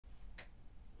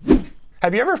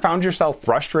Have you ever found yourself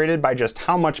frustrated by just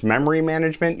how much memory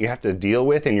management you have to deal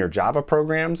with in your Java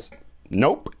programs?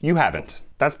 Nope, you haven't.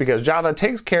 That's because Java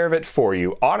takes care of it for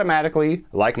you automatically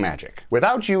like magic,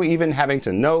 without you even having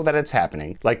to know that it's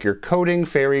happening, like your coding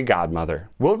fairy godmother.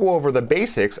 We'll go over the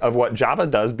basics of what Java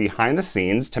does behind the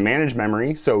scenes to manage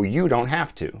memory so you don't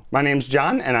have to. My name's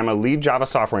John, and I'm a lead Java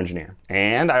software engineer.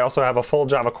 And I also have a full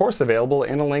Java course available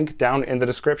in a link down in the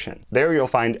description. There you'll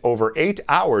find over 8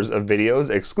 hours of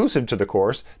videos exclusive to the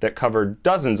course that cover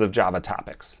dozens of Java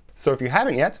topics. So if you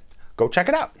haven't yet, go check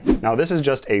it out. Now this is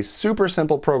just a super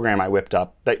simple program I whipped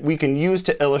up that we can use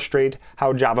to illustrate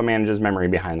how Java manages memory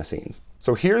behind the scenes.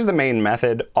 So here's the main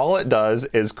method. All it does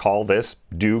is call this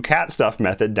doCatStuff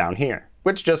method down here,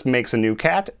 which just makes a new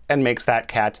cat and makes that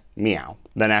cat meow.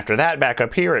 Then after that, back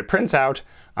up here, it prints out,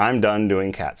 I'm done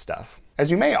doing cat stuff. As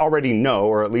you may already know,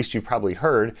 or at least you've probably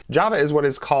heard, Java is what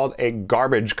is called a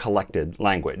garbage collected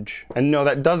language. And no,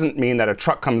 that doesn't mean that a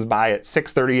truck comes by at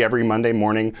 6:30 every Monday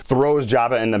morning, throws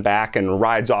Java in the back, and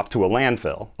rides off to a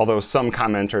landfill. Although some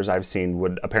commenters I've seen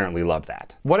would apparently love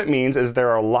that. What it means is there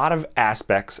are a lot of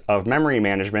aspects of memory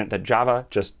management that Java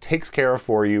just takes care of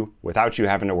for you without you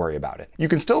having to worry about it. You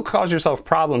can still cause yourself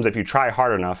problems if you try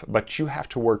hard enough, but you have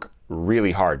to work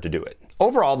really hard to do it.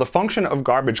 Overall, the function of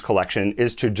garbage collection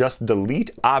is to just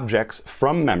delete objects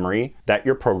from memory that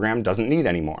your program doesn't need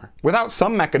anymore. Without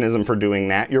some mechanism for doing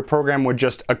that, your program would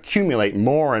just accumulate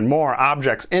more and more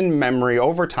objects in memory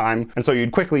over time, and so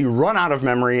you'd quickly run out of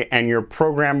memory and your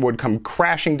program would come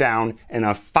crashing down in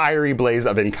a fiery blaze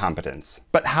of incompetence.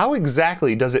 But how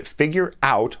exactly does it figure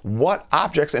out what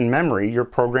objects in memory your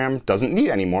program doesn't need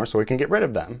anymore so it can get rid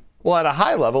of them? Well, at a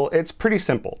high level, it's pretty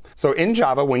simple. So in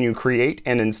Java, when you create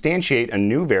and instantiate a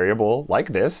new variable like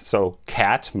this, so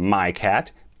cat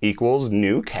mycat equals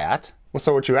new cat, well,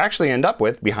 so what you actually end up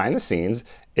with behind the scenes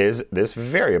is this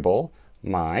variable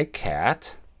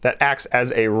mycat that acts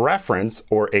as a reference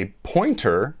or a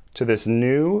pointer to this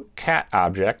new cat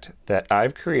object that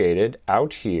I've created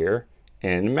out here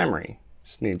in memory.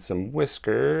 Just need some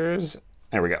whiskers.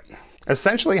 There we go.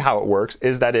 Essentially how it works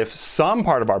is that if some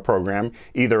part of our program,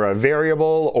 either a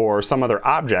variable or some other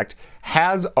object,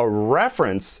 has a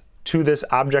reference to this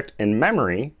object in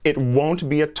memory, it won't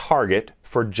be a target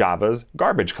for Java's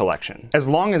garbage collection. As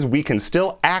long as we can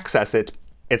still access it,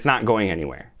 it's not going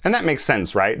anywhere. And that makes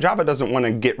sense, right? Java doesn't want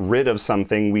to get rid of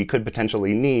something we could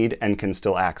potentially need and can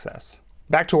still access.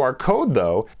 Back to our code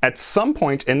though, at some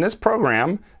point in this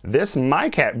program, this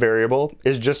mycat variable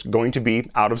is just going to be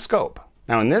out of scope.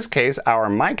 Now in this case, our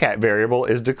mycat variable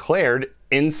is declared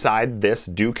inside this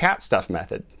doCatStuff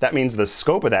method. That means the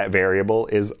scope of that variable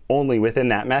is only within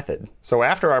that method. So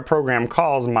after our program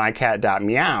calls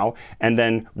mycat.meow and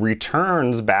then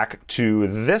returns back to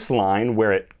this line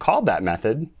where it called that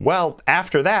method, well,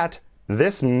 after that,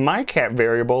 this mycat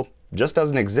variable just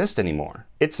doesn't exist anymore.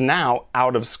 It's now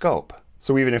out of scope.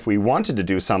 So even if we wanted to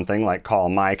do something like call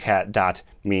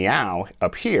mycat.meow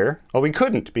up here, well, we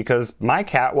couldn't because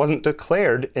mycat wasn't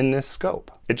declared in this scope.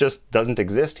 It just doesn't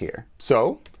exist here.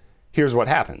 So here's what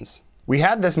happens. We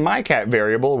had this mycat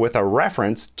variable with a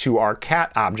reference to our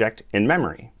cat object in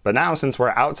memory. But now since we're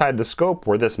outside the scope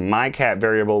where this mycat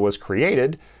variable was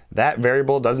created, that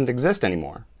variable doesn't exist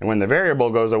anymore. And when the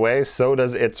variable goes away, so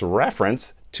does its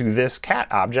reference to this cat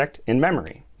object in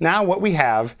memory. Now what we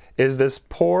have is this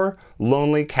poor,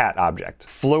 lonely cat object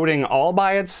floating all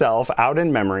by itself out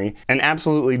in memory, and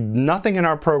absolutely nothing in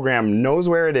our program knows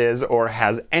where it is or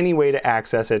has any way to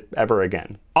access it ever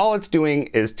again. All it's doing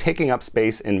is taking up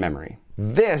space in memory.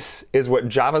 This is what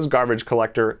Java's garbage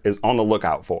collector is on the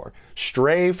lookout for.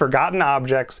 Stray, forgotten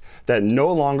objects that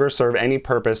no longer serve any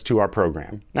purpose to our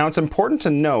program. Now it's important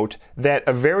to note that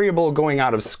a variable going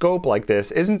out of scope like this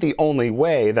isn't the only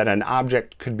way that an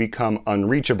object could become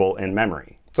unreachable in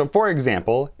memory. So for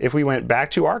example, if we went back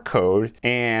to our code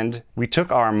and we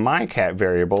took our mycat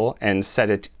variable and set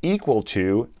it equal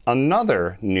to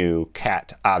another new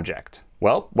cat object.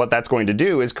 Well, what that's going to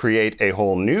do is create a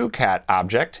whole new cat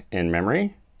object in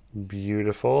memory.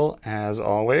 Beautiful, as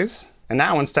always. And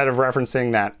now instead of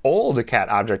referencing that old cat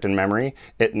object in memory,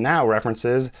 it now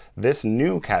references this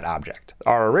new cat object.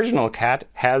 Our original cat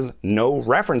has no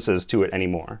references to it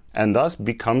anymore, and thus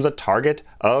becomes a target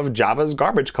of Java's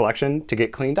garbage collection to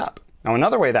get cleaned up. Now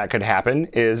another way that could happen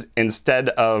is instead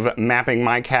of mapping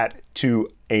mycat to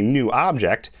a new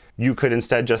object, you could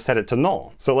instead just set it to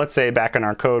null. So let's say back in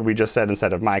our code we just said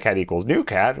instead of mycat equals new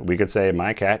cat, we could say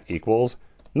mycat equals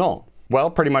null. Well,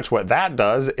 pretty much what that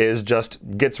does is just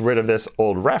gets rid of this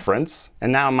old reference, and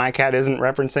now mycat isn't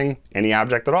referencing any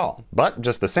object at all. But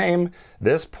just the same,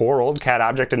 this poor old cat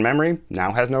object in memory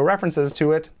now has no references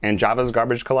to it, and Java's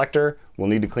garbage collector will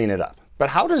need to clean it up. But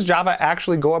how does Java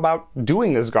actually go about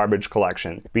doing this garbage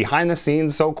collection behind the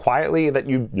scenes so quietly that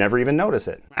you never even notice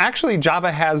it? Actually,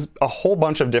 Java has a whole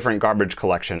bunch of different garbage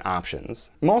collection options.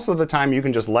 Most of the time you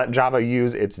can just let Java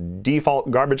use its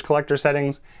default garbage collector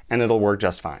settings and it'll work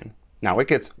just fine. Now it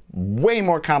gets way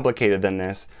more complicated than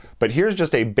this, but here's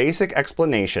just a basic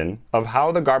explanation of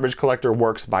how the garbage collector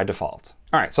works by default.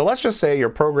 All right, so let's just say your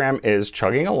program is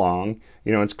chugging along.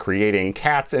 It's creating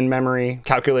cats in memory,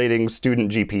 calculating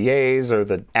student GPAs or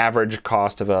the average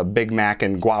cost of a Big Mac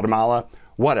in Guatemala,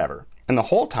 whatever. And the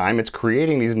whole time it's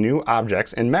creating these new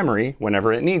objects in memory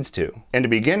whenever it needs to. And to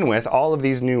begin with, all of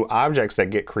these new objects that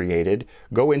get created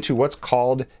go into what's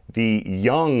called the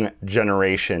young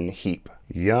generation heap.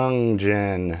 Young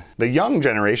gen. The young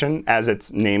generation, as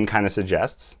its name kind of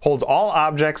suggests, holds all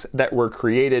objects that were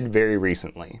created very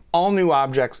recently. All new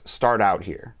objects start out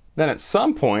here. Then at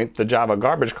some point, the Java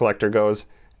garbage collector goes,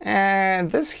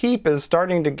 and this heap is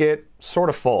starting to get sort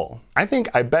of full. I think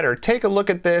I better take a look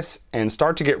at this and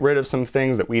start to get rid of some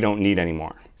things that we don't need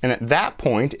anymore. And at that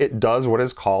point, it does what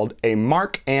is called a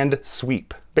mark and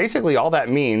sweep. Basically, all that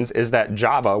means is that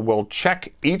Java will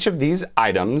check each of these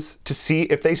items to see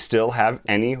if they still have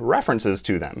any references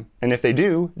to them. And if they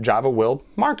do, Java will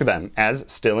mark them as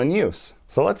still in use.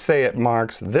 So let's say it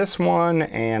marks this one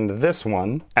and this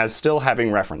one as still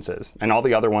having references, and all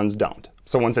the other ones don't.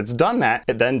 So once it's done that,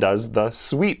 it then does the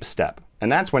sweep step. And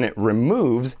that's when it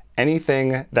removes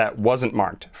anything that wasn't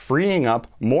marked, freeing up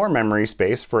more memory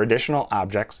space for additional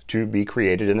objects to be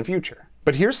created in the future.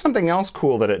 But here's something else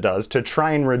cool that it does to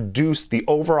try and reduce the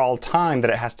overall time that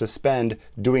it has to spend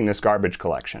doing this garbage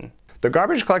collection. The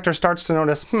garbage collector starts to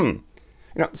notice,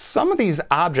 some of these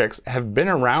objects have been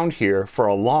around here for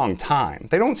a long time.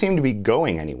 They don't seem to be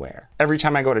going anywhere. Every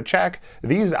time I go to check,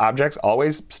 these objects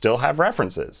always still have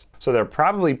references. So they're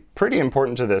probably pretty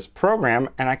important to this program,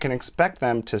 and I can expect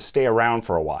them to stay around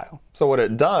for a while. So what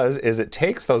it does is it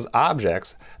takes those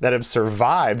objects that have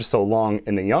survived so long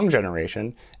in the young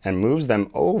generation and moves them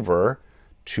over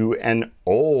to an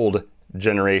old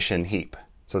generation heap.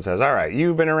 So it says, all right,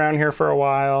 you've been around here for a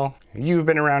while. You've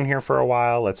been around here for a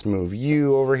while. Let's move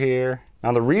you over here.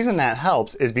 Now the reason that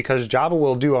helps is because Java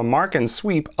will do a mark and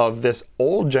sweep of this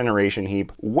old generation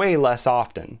heap way less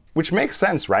often. Which makes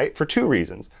sense, right? For two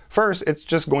reasons. First, it's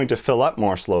just going to fill up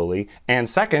more slowly. And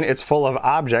second, it's full of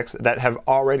objects that have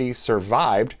already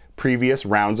survived previous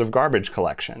rounds of garbage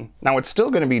collection. Now it's still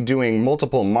going to be doing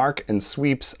multiple mark and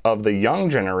sweeps of the young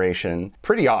generation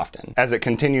pretty often as it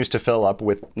continues to fill up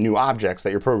with new objects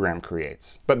that your program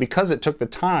creates. But because it took the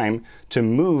time to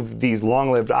move these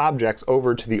long-lived objects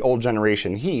over to the old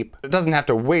generation heap, it doesn't have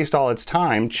to waste all its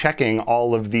time checking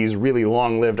all of these really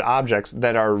long-lived objects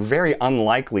that are very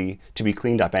unlikely to be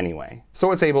cleaned up anyway.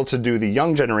 So it's able to do the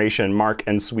young generation mark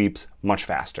and sweeps much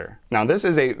faster. Now this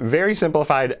is a very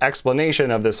simplified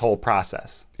explanation of this whole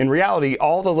process. In reality,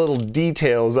 all the little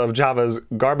details of Java's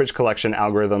garbage collection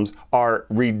algorithms are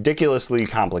ridiculously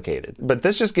complicated. But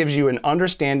this just gives you an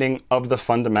understanding of the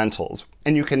fundamentals.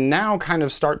 And you can now kind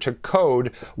of start to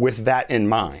code with that in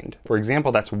mind. For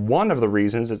example, that's one of the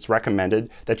reasons it's recommended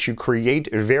that you create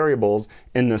variables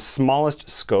in the smallest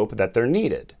scope that they're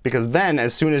needed. Because then,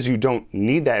 as soon as you don't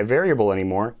need that variable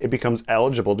anymore, it becomes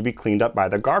eligible to be cleaned up by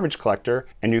the garbage collector,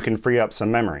 and you can free up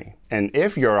some memory. And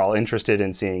if you're all interested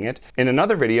in seeing it, in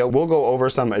another video, we'll go over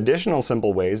some additional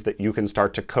simple ways that you can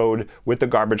start to code with the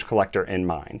garbage collector in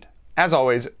mind. As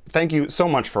always, thank you so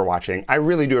much for watching. I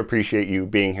really do appreciate you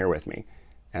being here with me,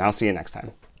 and I'll see you next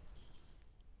time.